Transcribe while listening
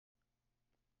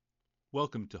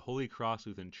Welcome to Holy Cross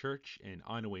Lutheran Church in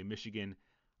Onaway, Michigan.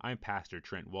 I'm Pastor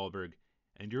Trent Wahlberg,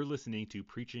 and you're listening to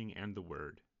Preaching and the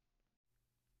Word.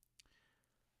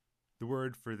 The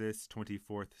word for this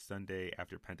 24th Sunday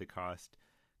after Pentecost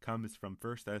comes from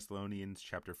 1 Thessalonians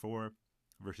chapter 4,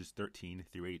 verses 13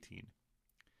 through 18.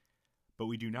 But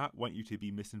we do not want you to be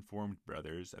misinformed,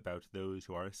 brothers, about those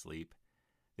who are asleep,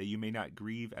 that you may not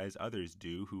grieve as others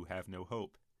do who have no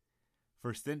hope.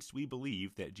 For since we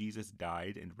believe that Jesus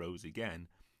died and rose again,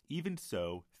 even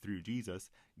so, through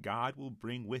Jesus, God will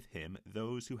bring with him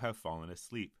those who have fallen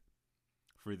asleep.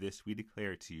 For this we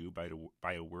declare to you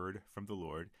by a word from the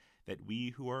Lord, that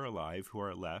we who are alive, who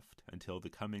are left until the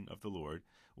coming of the Lord,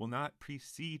 will not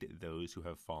precede those who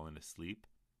have fallen asleep.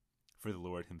 For the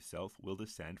Lord himself will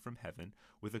descend from heaven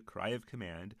with a cry of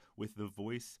command, with the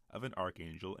voice of an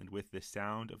archangel, and with the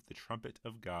sound of the trumpet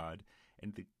of God,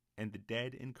 and the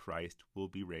dead in Christ will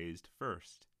be raised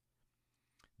first.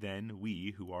 Then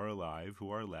we who are alive,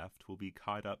 who are left, will be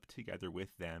caught up together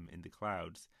with them in the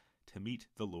clouds to meet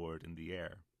the Lord in the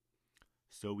air.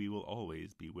 So we will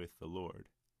always be with the Lord.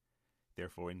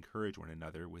 Therefore encourage one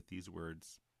another with these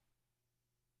words.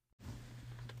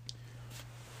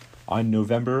 On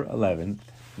November 11th,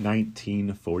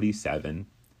 1947,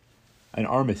 an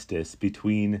armistice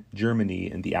between Germany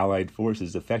and the Allied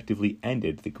forces effectively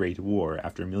ended the Great War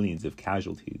after millions of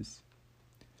casualties.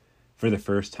 For the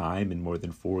first time in more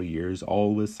than 4 years,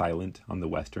 all was silent on the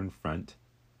Western Front.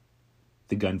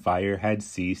 The gunfire had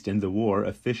ceased, and the war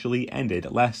officially ended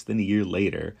less than a year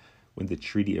later when the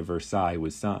Treaty of Versailles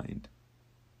was signed.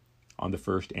 On the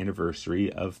first anniversary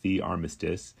of the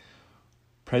armistice,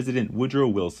 President Woodrow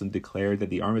Wilson declared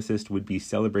that the armistice would be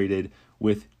celebrated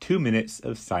with 2 minutes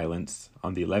of silence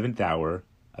on the 11th hour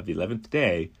of the 11th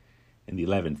day in the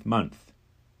 11th month.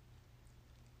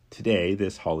 Today,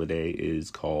 this holiday is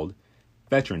called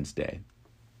Veterans Day.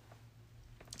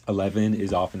 11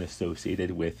 is often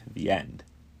associated with the end.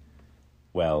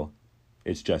 Well,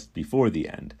 it's just before the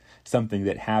end. Something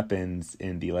that happens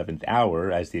in the 11th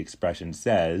hour, as the expression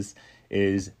says,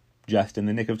 is just in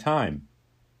the nick of time.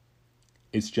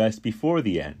 It's just before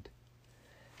the end.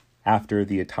 After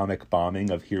the atomic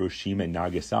bombing of Hiroshima and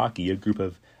Nagasaki, a group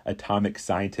of atomic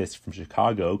scientists from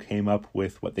Chicago came up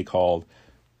with what they called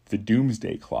the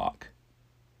doomsday clock.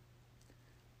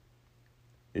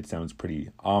 It sounds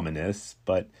pretty ominous,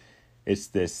 but it's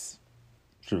this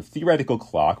sort of theoretical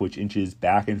clock which inches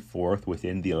back and forth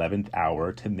within the 11th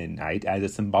hour to midnight as a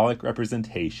symbolic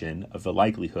representation of the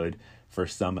likelihood for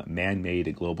some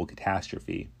man-made global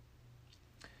catastrophe.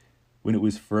 When it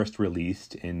was first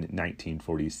released in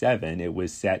 1947, it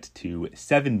was set to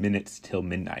 7 minutes till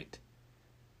midnight.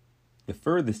 The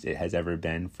furthest it has ever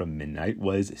been from midnight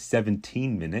was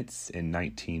 17 minutes in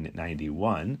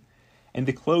 1991, and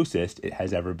the closest it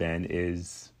has ever been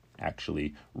is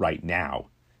actually right now,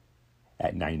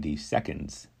 at 90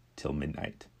 seconds till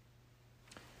midnight.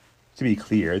 To be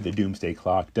clear, the doomsday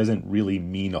clock doesn't really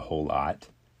mean a whole lot.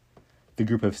 The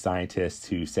group of scientists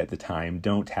who set the time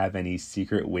don't have any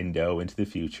secret window into the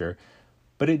future,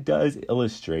 but it does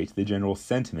illustrate the general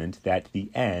sentiment that the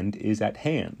end is at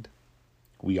hand.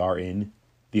 We are in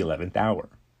the 11th hour.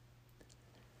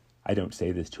 I don't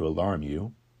say this to alarm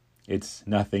you. It's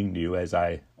nothing new, as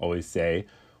I always say.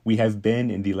 We have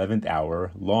been in the 11th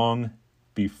hour long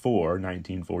before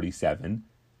 1947.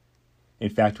 In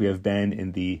fact, we have been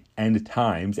in the end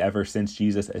times ever since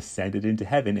Jesus ascended into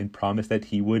heaven and promised that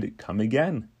he would come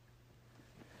again.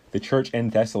 The church in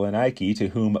Thessaloniki, to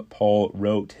whom Paul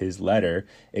wrote his letter,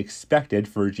 expected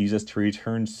for Jesus to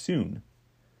return soon,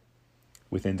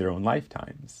 within their own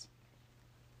lifetimes.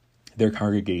 Their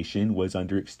congregation was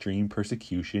under extreme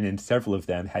persecution, and several of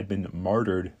them had been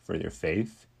martyred for their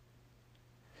faith.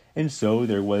 And so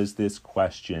there was this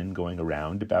question going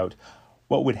around about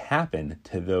what would happen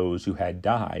to those who had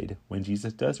died when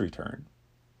Jesus does return.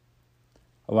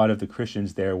 A lot of the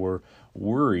Christians there were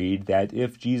worried that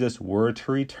if Jesus were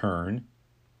to return,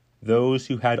 those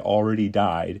who had already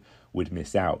died would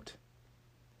miss out.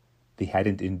 They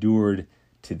hadn't endured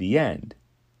to the end.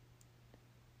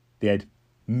 They had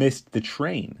missed the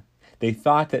train. They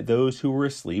thought that those who were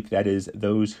asleep, that is,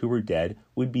 those who were dead,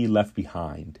 would be left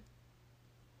behind.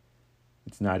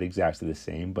 It's not exactly the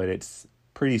same, but it's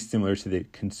pretty similar to the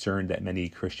concern that many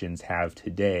Christians have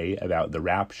today about the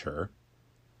rapture.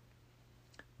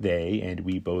 They and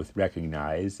we both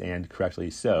recognize, and correctly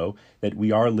so, that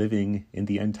we are living in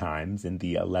the end times, in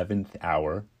the 11th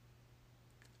hour.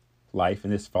 Life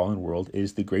in this fallen world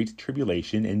is the great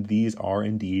tribulation, and these are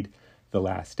indeed the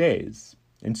last days.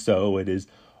 And so it is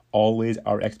always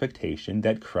our expectation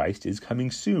that Christ is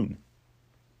coming soon.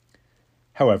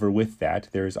 However, with that,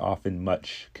 there is often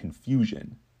much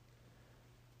confusion.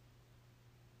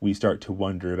 We start to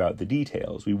wonder about the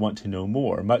details. We want to know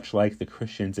more. Much like the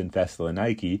Christians in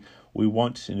Thessaloniki, we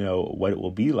want to know what it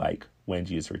will be like when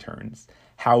Jesus returns.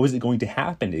 How is it going to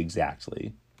happen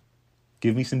exactly?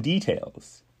 Give me some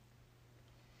details.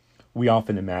 We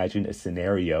often imagine a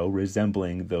scenario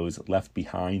resembling those Left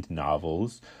Behind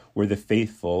novels where the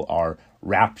faithful are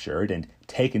raptured and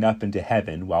taken up into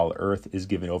heaven while earth is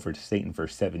given over to Satan for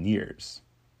 7 years.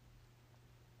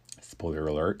 Spoiler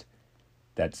alert,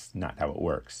 that's not how it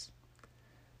works.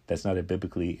 That's not a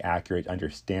biblically accurate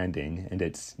understanding, and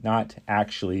it's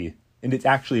actually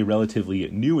a relatively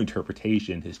new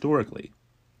interpretation historically.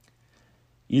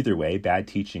 Either way, bad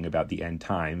teaching about the end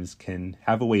times can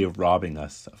have a way of robbing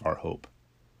us of our hope.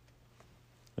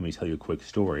 Let me tell you a quick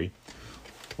story.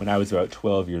 When I was about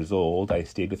 12 years old, I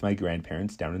stayed with my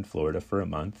grandparents down in Florida for a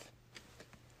month.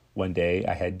 One day,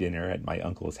 I had dinner at my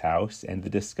uncle's house, and the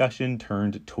discussion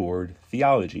turned toward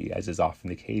theology, as is often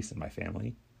the case in my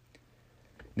family.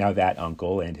 Now, that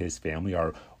uncle and his family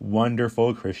are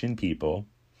wonderful Christian people,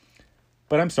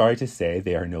 but I'm sorry to say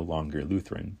they are no longer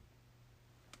Lutheran.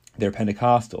 They're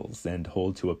Pentecostals and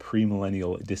hold to a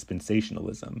premillennial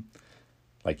dispensationalism,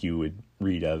 like you would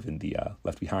read of in the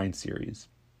Left Behind series.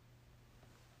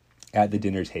 At the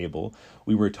dinner table,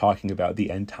 we were talking about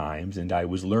the end times, and I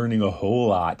was learning a whole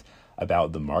lot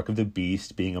about the mark of the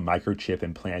beast being a microchip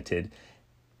implanted,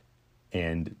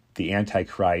 and the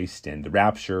Antichrist, and the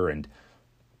rapture, and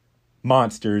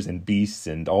monsters, and beasts,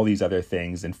 and all these other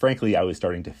things, and frankly, I was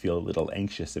starting to feel a little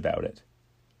anxious about it.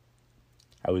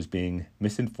 I was being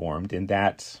misinformed, and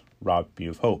that robbed me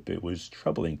of hope. It was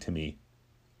troubling to me.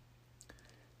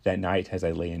 That night, as I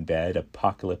lay in bed,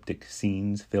 apocalyptic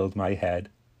scenes filled my head.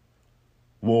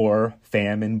 War,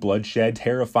 famine, bloodshed,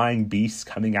 terrifying beasts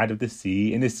coming out of the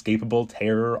sea, inescapable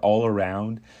terror all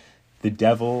around. The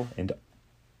devil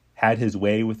had his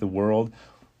way with the world.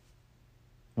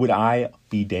 Would I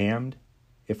be damned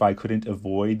if I couldn't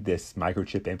avoid this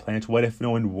microchip implant? What if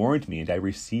no one warned me and I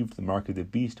received the mark of the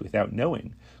beast without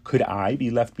knowing? Could I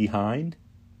be left behind?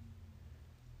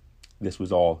 This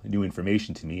was all new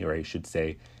information to me, or I should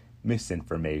say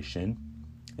misinformation,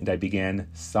 and I began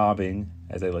sobbing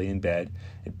as I lay in bed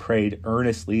and prayed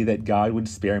earnestly that God would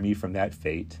spare me from that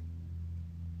fate.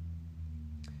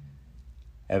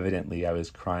 Evidently, I was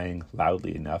crying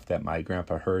loudly enough that my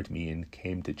grandpa heard me and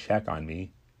came to check on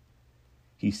me.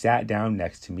 He sat down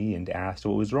next to me and asked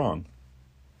what was wrong.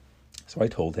 So I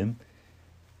told him,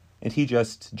 and he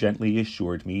just gently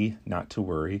assured me not to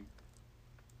worry.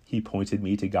 He pointed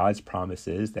me to God's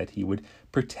promises that he would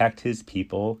protect his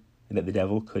people and that the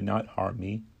devil could not harm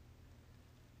me.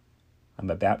 I'm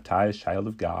a baptized child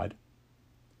of God.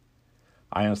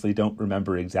 I honestly don't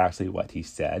remember exactly what he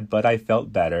said, but I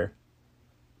felt better.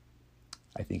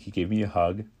 I think he gave me a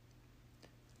hug.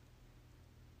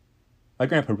 My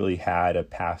grandpa really had a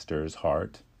pastor's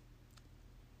heart.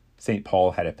 St.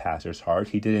 Paul had a pastor's heart.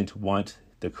 He didn't want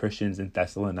the Christians in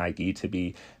Thessaloniki to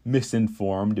be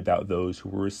misinformed about those who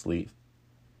were asleep.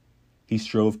 He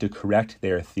strove to correct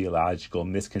their theological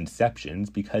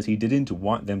misconceptions because he didn't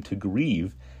want them to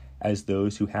grieve as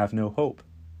those who have no hope.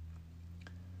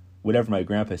 Whatever my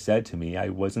grandpa said to me, I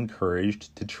was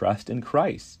encouraged to trust in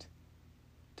Christ,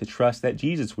 to trust that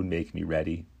Jesus would make me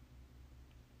ready.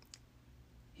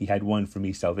 He had won for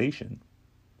me salvation.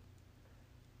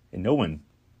 And no one,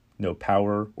 no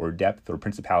power or depth or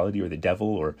principality or the devil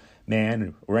or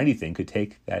man or anything could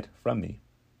take that from me.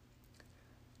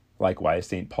 Likewise,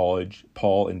 St.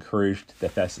 Paul encouraged the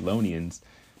Thessalonians,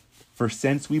 "For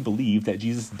since we believe that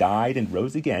Jesus died and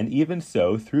rose again, even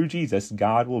so, through Jesus,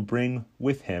 God will bring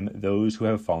with him those who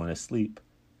have fallen asleep."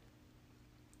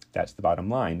 That's the bottom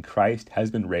line. Christ has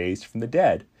been raised from the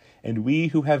dead, and we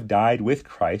who have died with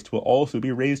Christ will also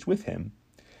be raised with him.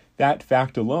 That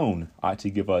fact alone ought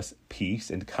to give us peace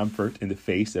and comfort in the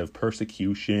face of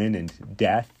persecution and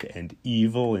death and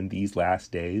evil in these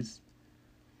last days.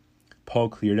 Paul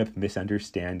cleared up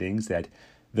misunderstandings that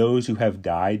those who have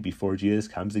died before Jesus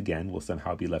comes again will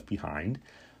somehow be left behind.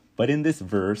 But in this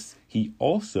verse, he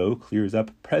also clears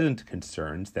up present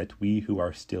concerns that we who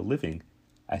are still living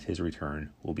at his return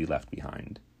will be left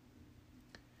behind.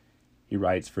 He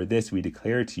writes, "For this we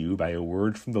declare to you by a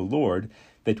word from the Lord,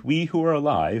 that we who are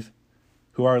alive,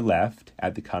 who are left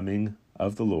at the coming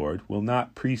of the Lord, will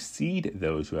not precede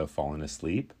those who have fallen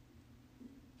asleep."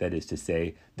 That is to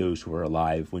say, those who are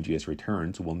alive when Jesus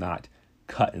returns will not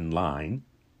cut in line.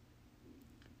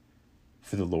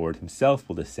 "For the Lord himself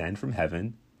will descend from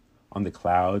heaven on the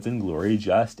clouds in glory,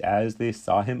 just as they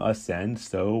saw him ascend,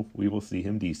 so we will see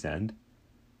him descend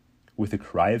with a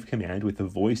cry of command, with the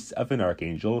voice of an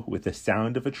archangel, with the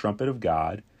sound of a trumpet of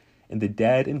God, and the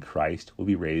dead in Christ will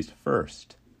be raised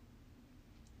first.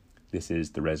 This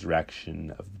is the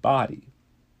resurrection of the body.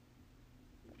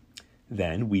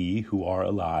 Then we who are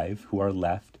alive, who are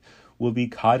left, will be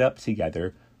caught up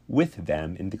together with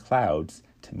them in the clouds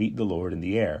to meet the Lord in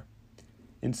the air.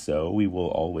 And so we will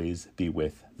always be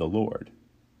with the Lord.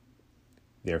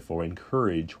 Therefore,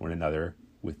 encourage one another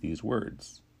with these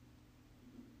words.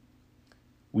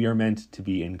 We are meant to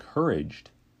be encouraged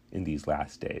in these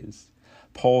last days.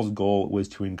 Paul's goal was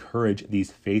to encourage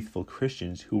these faithful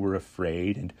Christians who were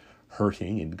afraid and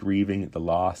hurting and grieving the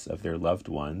loss of their loved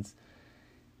ones.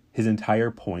 His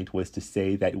entire point was to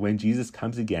say that when Jesus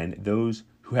comes again, those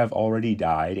who have already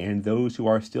died and those who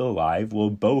are still alive will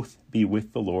both be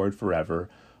with the Lord forever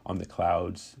on the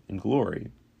clouds in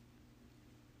glory.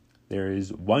 There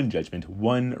is one judgment,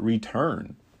 one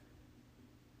return.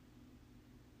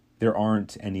 There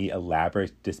aren't any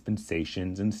elaborate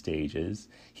dispensations and stages.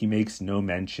 He makes no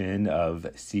mention of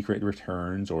secret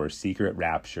returns or secret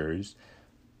raptures,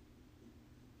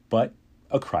 but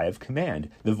a cry of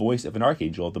command, the voice of an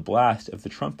archangel, the blast of the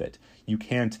trumpet. You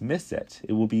can't miss it.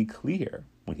 It will be clear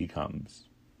when he comes.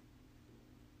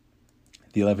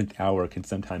 The 11th hour can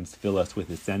sometimes fill us with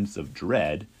a sense of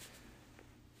dread,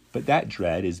 but that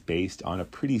dread is based on a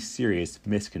pretty serious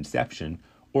misconception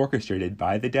orchestrated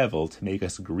by the devil to make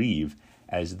us grieve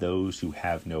as those who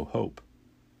have no hope.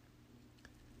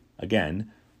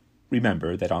 Again,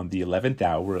 remember that on the 11th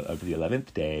hour of the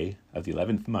 11th day of the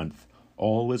 11th month,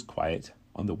 all was quiet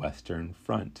on the Western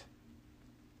Front.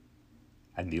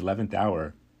 At the 11th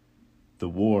hour, the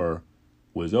war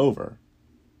was over.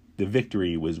 The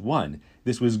victory was won.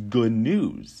 This was good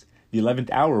news. The 11th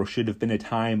hour should have been a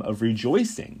time of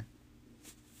rejoicing.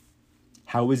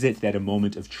 How is it that a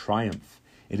moment of triumph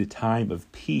and a time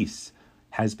of peace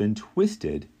has been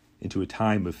twisted into a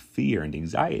time of fear and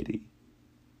anxiety?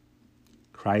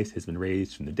 Christ has been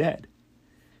raised from the dead.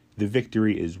 The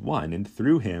victory is won, and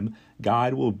through him,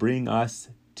 God will bring us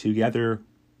together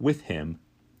with him,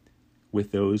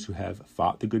 with those who have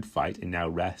fought the good fight and now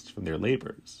rest from their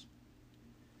labors.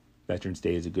 Veterans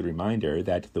Day is a good reminder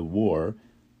that the war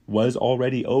was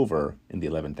already over in the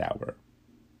 11th hour.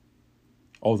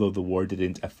 Although the war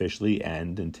didn't officially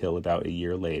end until about a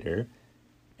year later,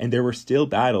 and there were still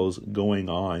battles going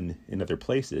on in other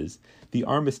places, the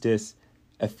armistice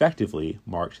effectively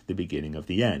marked the beginning of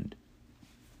the end.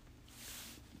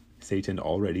 Satan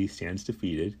already stands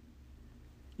defeated.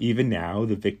 Even now,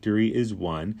 the victory is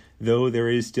won, though there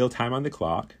is still time on the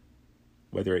clock.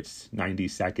 Whether it's 90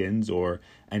 seconds or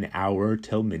an hour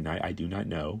till midnight, I do not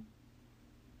know.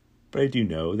 But I do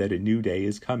know that a new day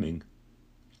is coming.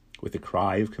 With a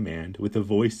cry of command, with the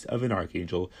voice of an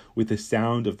archangel, with the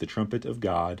sound of the trumpet of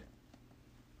God,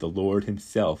 the Lord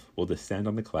himself will descend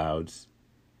on the clouds,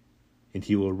 and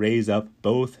he will raise up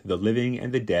both the living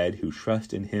and the dead who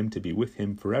trust in him to be with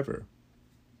him forever.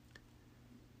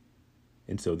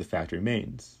 And so the fact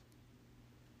remains.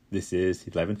 This is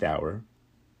the 11th hour,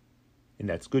 and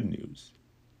that's good news.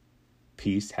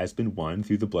 Peace has been won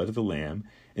through the blood of the Lamb,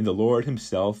 and the Lord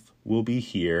himself will be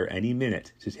here any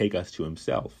minute to take us to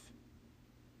himself.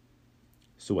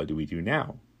 So what do we do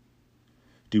now?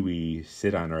 Do we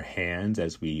sit on our hands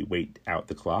as we wait out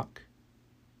the clock?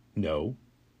 No.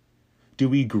 Do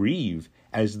we grieve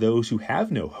as those who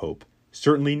have no hope?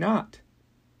 Certainly not.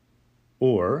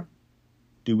 Or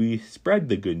do we spread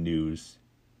the good news?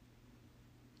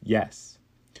 Yes.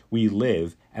 We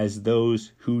live as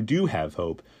those who do have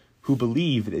hope, who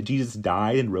believe that Jesus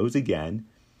died and rose again.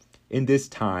 In this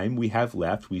time we have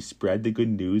left, we spread the good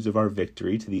news of our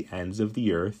victory to the ends of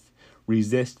the earth,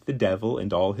 resist the devil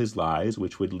and all his lies,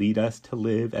 which would lead us to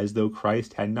live as though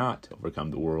Christ had not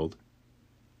overcome the world.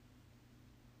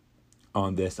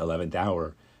 On this 11th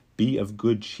hour, be of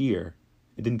good cheer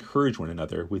and encourage one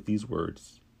another with these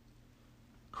words.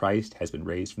 Christ has been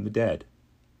raised from the dead,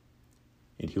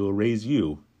 and he will raise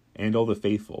you and all the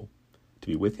faithful to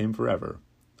be with him forever.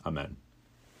 Amen.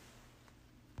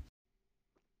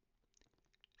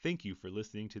 Thank you for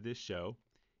listening to this show.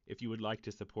 If you would like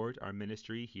to support our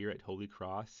ministry here at Holy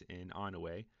Cross in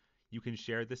Onaway, you can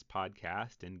share this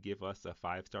podcast and give us a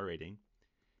 5-star rating.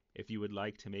 If you would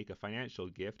like to make a financial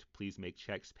gift, please make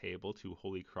checks payable to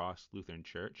Holy Cross Lutheran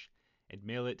Church and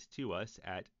mail it to us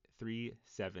at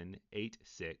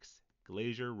 3786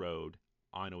 Glacier Road,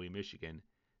 Onaway, Michigan.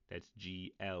 That's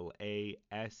Glasier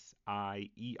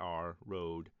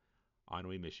Road,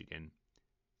 Onaway, Michigan,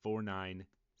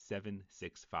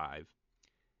 49765.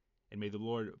 And may the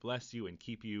Lord bless you and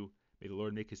keep you. May the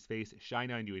Lord make his face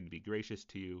shine on you and be gracious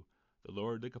to you. The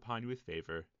Lord look upon you with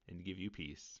favor and give you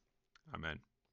peace. Amen.